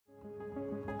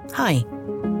Hi,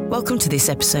 welcome to this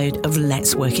episode of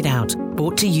Let's Work It Out,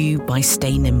 brought to you by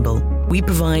Stay Nimble. We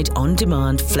provide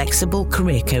on-demand, flexible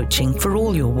career coaching for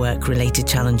all your work-related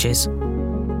challenges.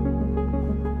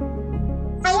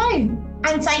 Hello,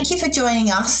 and thank you for joining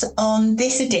us on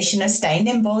this edition of Stay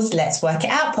Nimble's Let's Work It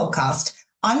Out podcast.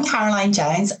 I'm Caroline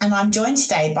Jones, and I'm joined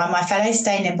today by my fellow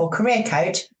Stay Nimble career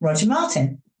coach, Roger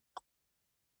Martin.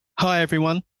 Hi,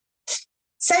 everyone.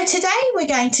 So today we're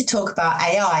going to talk about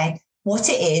AI, what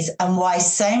it is and why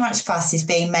so much fuss is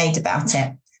being made about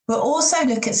it. We'll also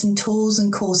look at some tools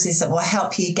and courses that will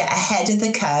help you get ahead of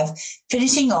the curve,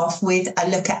 finishing off with a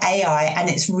look at AI and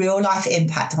its real life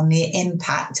impact on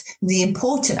the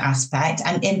important aspect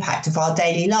and impact of our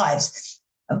daily lives,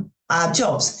 our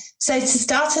jobs. So to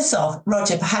start us off,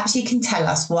 Roger, perhaps you can tell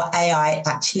us what AI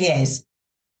actually is.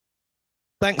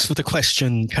 Thanks for the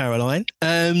question, Caroline.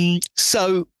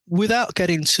 So without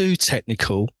getting too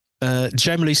technical,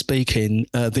 generally speaking,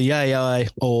 the AI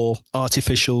or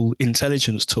artificial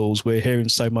intelligence tools we're hearing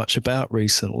so much about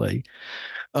recently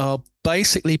are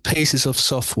basically pieces of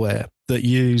software that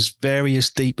use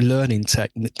various deep learning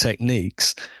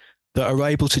techniques that are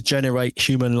able to generate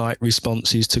human-like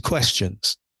responses to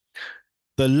questions.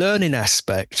 The learning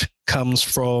aspect comes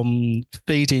from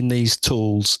feeding these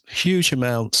tools huge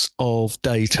amounts of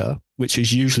data, which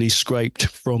is usually scraped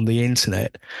from the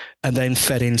internet and then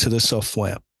fed into the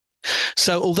software.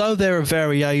 So although there are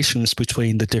variations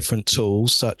between the different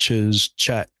tools, such as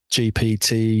Chat,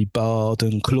 GPT, Bard,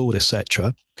 and Claude,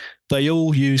 etc., they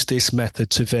all use this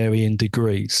method to varying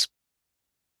degrees.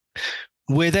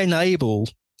 We're then able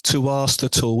to ask the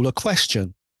tool a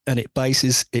question, and it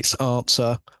bases its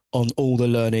answer on all the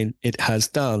learning it has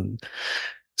done.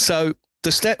 So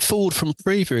the step forward from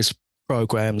previous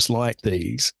programs like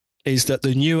these is that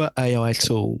the newer AI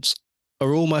tools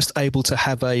are almost able to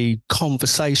have a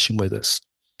conversation with us,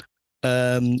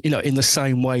 in the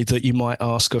same way that you might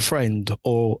ask a friend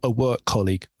or a work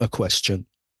colleague a question.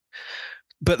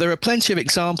 But there are plenty of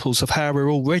examples of how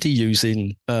we're already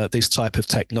using this type of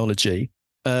technology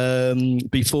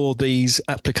before these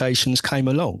applications came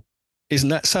along. Isn't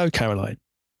that so, Caroline?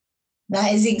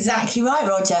 That is exactly right,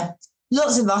 Roger.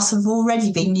 Lots of us have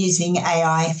already been using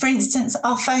AI. For instance,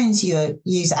 our phones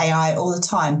use AI all the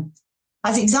time.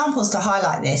 As examples to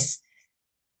highlight this,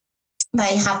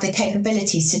 they have the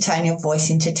capabilities to turn your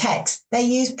voice into text. They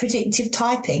use predictive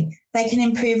typing. They can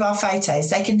improve our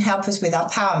photos. They can help us with our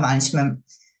power management.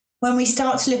 When we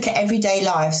start to look at everyday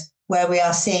lives where we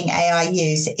are seeing AI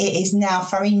used, it is now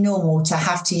very normal to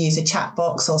have to use a chat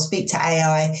box or speak to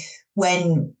AI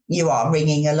when you are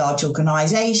ringing a large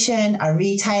organisation, a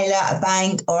retailer, a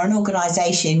bank, or an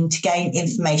organisation to gain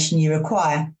information you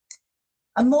require.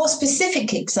 A more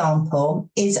specific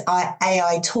example is our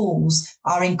AI tools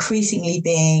are increasingly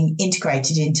being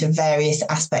integrated into various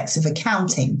aspects of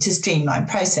accounting to streamline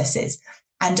processes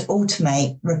and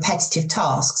automate repetitive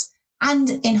tasks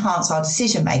and enhance our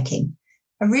decision making.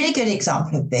 A really good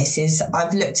example of this is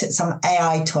I've looked at some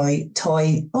AI tools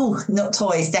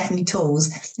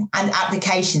and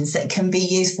applications that can be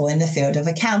useful in the field of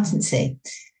accountancy.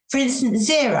 For instance,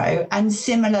 Xero and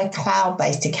similar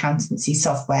cloud-based accountancy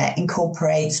software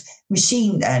incorporates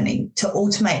machine learning to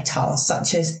automate tasks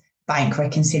such as bank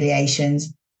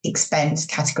reconciliations, expense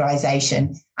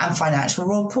categorization, and financial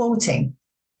reporting.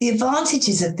 The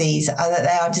advantages of these are that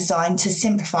they are designed to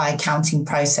simplify accounting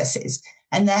processes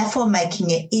and therefore making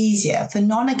it easier for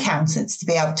non-accountants to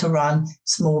be able to run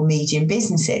small, medium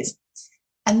businesses.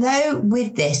 And though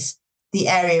with this, the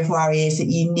area of worry is that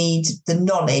you need the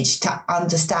knowledge to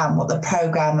understand what the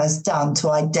program has done to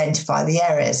identify the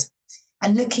errors.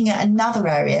 And looking at another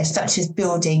area, such as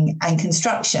building and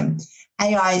construction,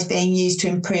 AI is being used to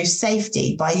improve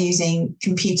safety by using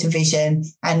computer vision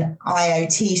and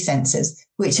IoT sensors,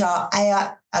 which are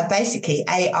basically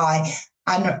AI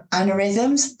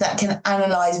algorithms that can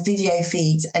analyze video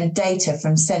feeds and data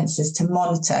from sensors to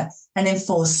monitor and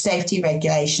enforce safety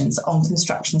regulations on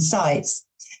construction sites.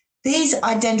 These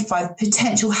identify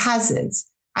potential hazards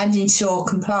and ensure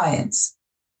compliance.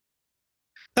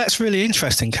 That's really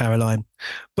interesting, Caroline.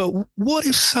 But what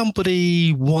if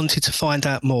somebody wanted to find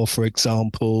out more, for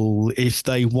example, if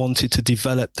they wanted to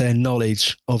develop their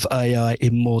knowledge of AI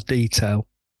in more detail?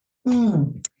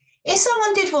 If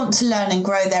someone did want to learn and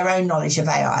grow their own knowledge of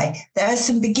AI, there are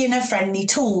some beginner-friendly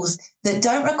tools that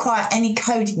don't require any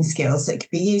coding skills that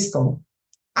could be useful.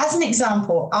 As an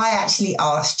example, I actually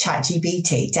asked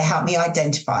ChatGPT to help me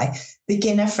identify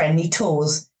beginner-friendly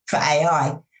tools for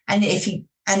AI,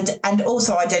 and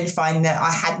also identifying that I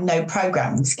had no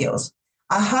programming skills.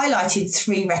 I highlighted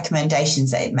 3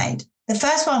 recommendations that it made. The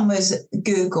first one was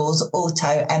Google's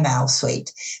Auto ML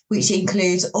suite, which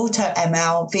includes Auto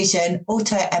ML Vision,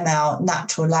 Auto ML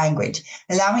Natural Language,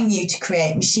 allowing you to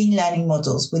create machine learning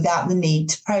models without the need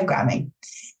to programming.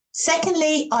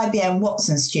 Secondly, IBM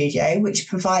Watson Studio, which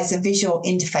provides a visual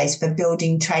interface for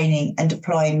building, training, and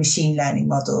deploying machine learning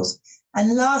models.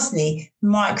 And lastly,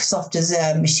 Microsoft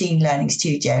Azure Machine Learning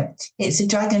Studio. It's a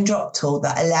drag and drop tool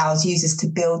that allows users to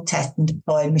build, test, and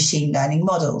deploy machine learning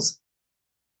models.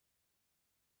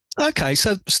 Okay,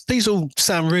 so these all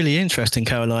sound really interesting,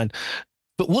 Caroline.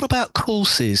 But what about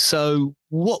courses? So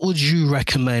what would you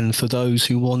recommend for those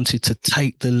who wanted to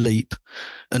take the leap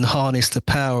and harness the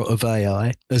power of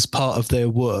AI as part of their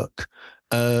work,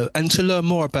 and to learn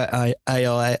more about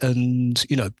AI and,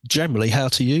 generally how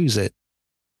to use it?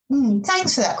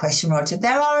 Thanks for that question, Roger.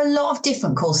 There are a lot of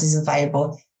different courses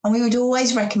available, and we would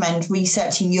always recommend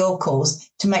researching your course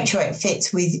to make sure it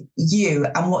fits with you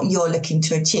and what you're looking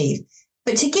to achieve.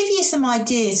 But to give you some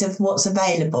ideas of what's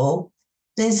available,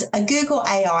 there's a Google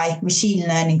AI Machine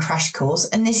Learning Crash Course,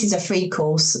 and this is a free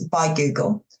course by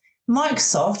Google.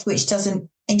 Microsoft, which does an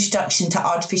introduction to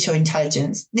artificial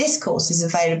intelligence. This course is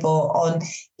available on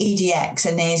EDX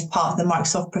and is part of the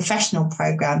Microsoft Professional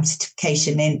Program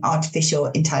certification in artificial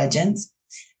intelligence.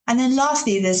 And then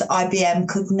lastly, there's IBM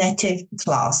Cognitive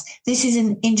Class. This is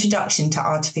an introduction to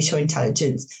artificial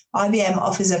intelligence. IBM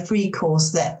offers a free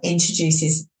course that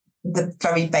introduces the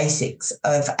very basics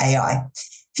of AI.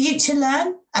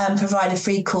 FutureLearn provide a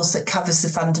free course that covers the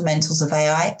fundamentals of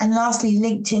AI. And lastly,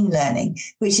 LinkedIn Learning,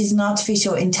 which is an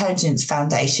artificial intelligence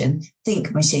foundation,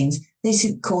 Think Machines. This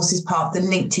course is part of the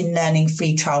LinkedIn Learning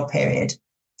free trial period.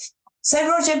 So,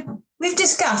 Roger, we've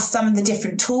discussed some of the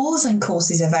different tools and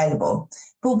courses available.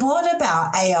 But what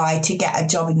about AI to get a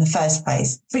job in the first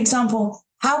place? For example,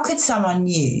 how could someone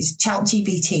use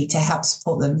ChatGPT to help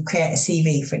support them create a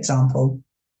CV, for example?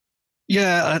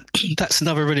 Yeah, that's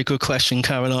another really good question,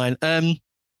 Caroline.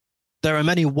 There are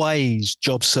many ways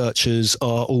job searchers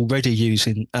are already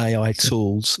using AI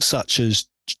tools such as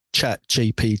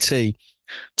ChatGPT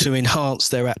to enhance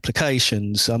their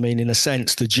applications. I mean, in a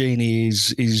sense, the genie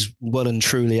is well and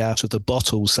truly out of the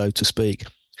bottle, so to speak.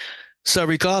 So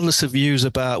regardless of views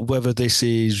about whether this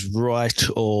is right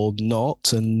or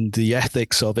not and the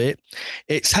ethics of it,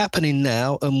 it's happening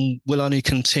now and will only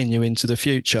continue into the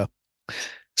future.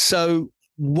 So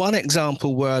one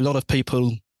example where a lot of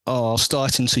people are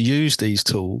starting to use these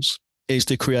tools is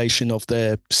the creation of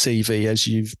their CV, as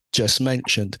you've just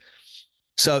mentioned.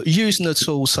 So using a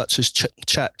tool such as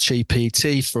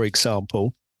ChatGPT, for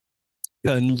example,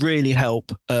 can really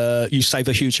help you save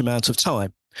a huge amount of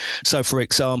time. So, for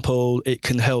example, it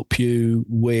can help you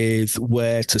with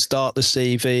where to start the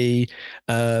CV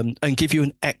and give you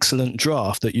an excellent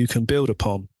draft that you can build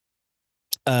upon.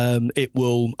 It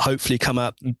will hopefully come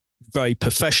out very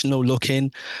professional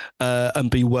looking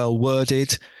and be well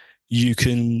worded. You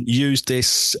can use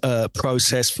this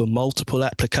process for multiple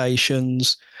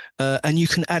applications and you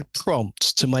can add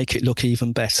prompts to make it look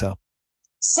even better.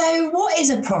 So what is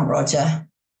a prompt, Roger?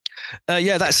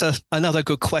 Yeah, that's another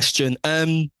good question.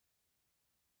 A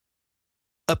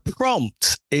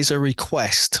prompt is a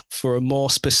request for a more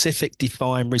specific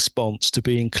defined response to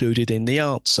be included in the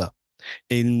answer.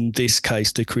 In this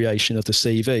case, the creation of the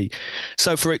CV.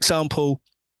 So, for example,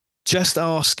 just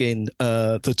asking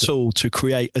the tool to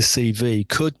create a CV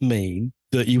could mean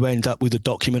that you end up with a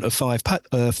document of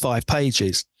five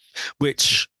pages,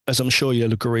 which, as I'm sure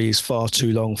you'll agree, is far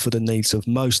too long for the needs of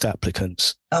most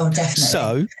applicants. Oh, definitely.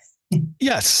 So,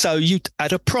 yes, so you'd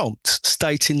add a prompt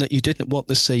stating that you didn't want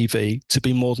the CV to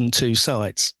be more than 2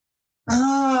 sides.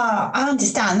 Ah, I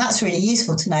understand. That's really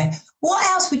useful to know. What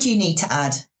else would you need to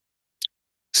add?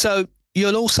 So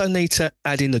you'll also need to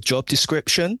add in the job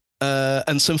description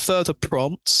and some further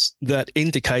prompts that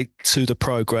indicate to the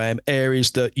program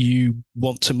areas that you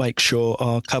want to make sure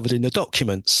are covered in the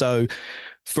document. So,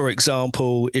 for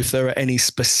example, if there are any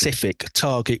specific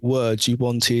target words you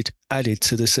wanted added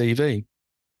to the CV.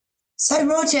 So,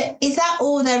 Roger, is that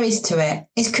all there is to it?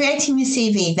 Is creating a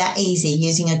CV that easy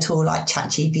using a tool like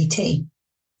ChatGPT?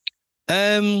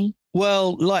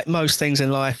 Well, like most things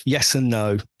in life, yes and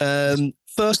no.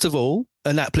 First of all,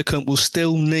 an applicant will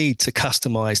still need to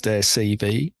customize their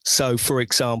CV. So, for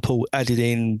example, added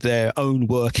in their own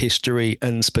work history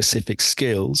and specific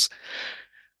skills.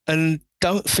 And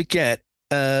don't forget,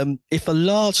 if a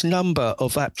large number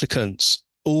of applicants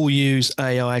all use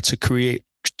AI to create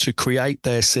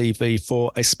their CV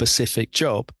for a specific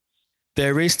job,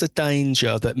 there is the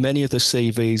danger that many of the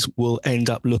CVs will end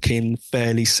up looking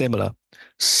fairly similar,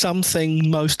 something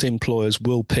most employers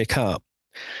will pick up.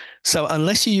 So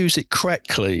unless you use it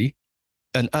correctly,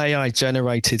 an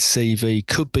AI-generated CV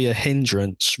could be a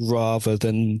hindrance rather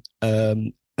than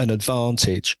an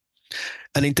advantage.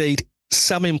 And indeed,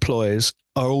 some employers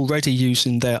are already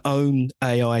using their own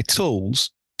AI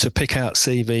tools to pick out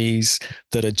CVs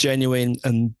that are genuine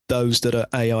and those that are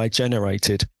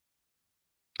AI-generated.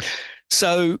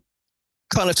 So,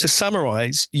 kind of to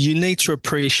summarize, you need to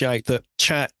appreciate that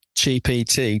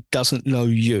ChatGPT doesn't know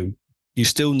you. You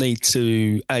still need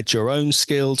to add your own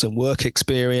skills and work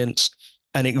experience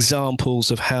and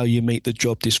examples of how you meet the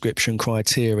job description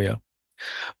criteria.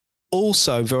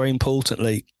 Also, very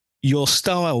importantly, your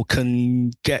style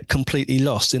can get completely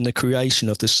lost in the creation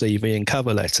of the CV and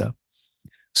cover letter.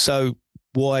 So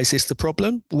why is this the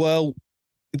problem? Well,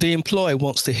 the employer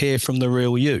wants to hear from the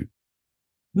real you.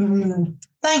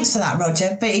 Thanks for that,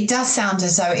 Roger. But it does sound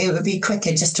as though it would be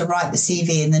quicker just to write the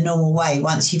CV in the normal way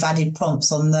once you've added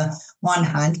prompts on the one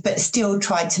hand, but still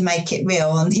tried to make it real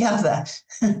on the other.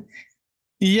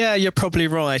 Yeah, you're probably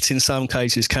right in some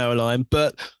cases, Caroline.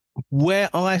 But where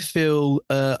I feel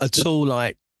a tool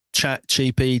like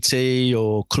ChatGPT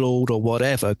or Claude or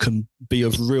whatever can be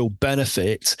of real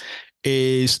benefit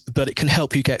is that it can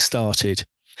help you get started.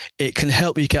 It can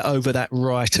help you get over that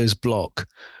writer's block.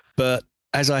 But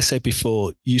as I said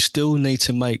before, you still need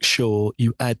to make sure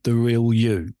you add the real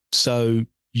you. So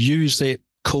use it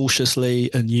cautiously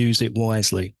and use it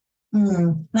wisely.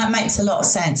 That makes a lot of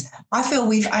sense. I feel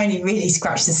we've only really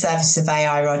scratched the surface of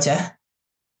AI, Roger.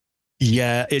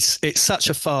 Yeah, it's such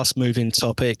a fast-moving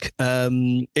topic.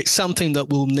 It's something that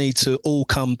we'll need to all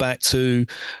come back to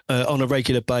on a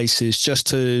regular basis just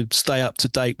to stay up to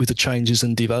date with the changes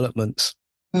and developments.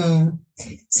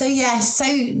 So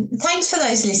thanks for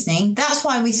those listening. That's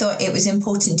why we thought it was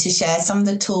important to share some of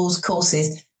the tools,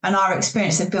 courses, and our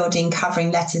experience of building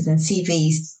covering letters and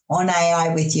CVs on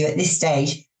AI with you at this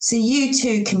stage, so you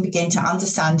too can begin to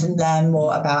understand and learn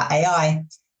more about AI.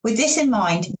 With this in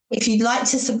mind, if you'd like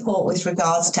to support with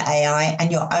regards to AI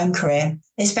and your own career,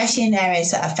 especially in areas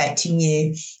that are affecting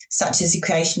you, such as the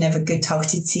creation of a good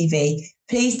targeted CV,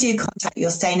 please do contact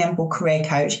your Stay Nimble career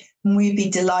coach and we'd be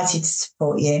delighted to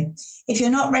support you. If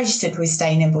you're not registered with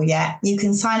Stay Nimble yet, you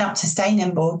can sign up to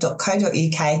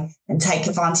staynimble.co.uk and take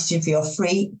advantage of your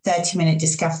free 30-minute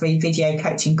discovery video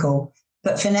coaching call.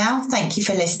 But for now, thank you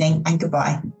for listening and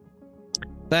goodbye.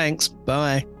 Thanks.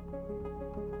 Bye.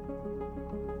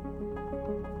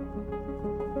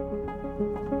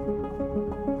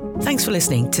 Thanks for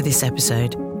listening to this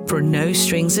episode. For a no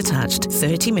strings attached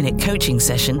 30-minute coaching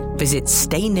session, visit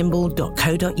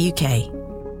staynimble.co.uk.